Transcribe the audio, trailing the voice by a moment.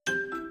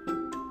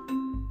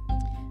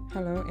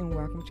Hello and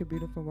welcome to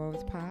Beautiful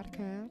Rose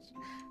Podcast.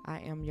 I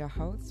am your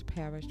host,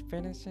 Paris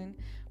Finishing,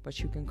 but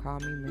you can call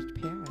me Miss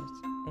Paris.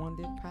 On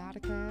this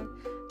podcast,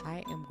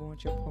 I am going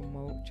to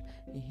promote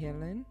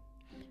healing.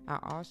 I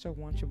also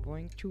want to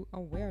bring to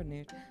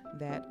awareness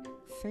that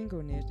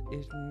singleness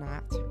is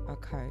not a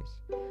curse.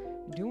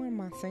 During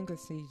my single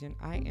season,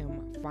 I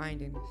am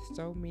finding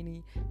so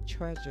many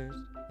treasures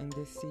in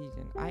this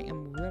season. I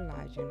am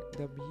realizing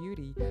the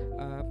beauty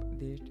of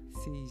this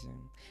season.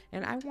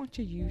 And I want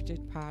to use this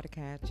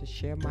podcast to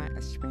share my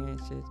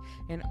experiences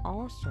and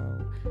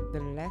also the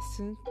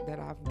lessons that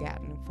I've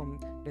gotten from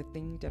the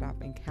things that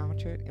I've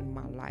encountered in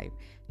my life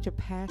to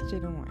pass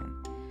it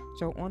on.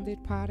 So on this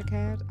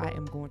podcast, I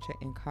am going to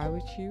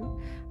encourage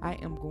you. I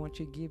am going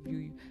to give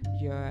you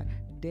your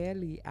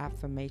daily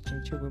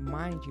affirmation to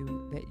remind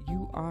you that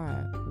you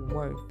are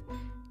worth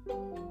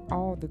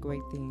all the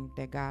great things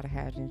that God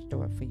has in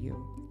store for you.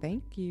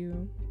 Thank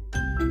you.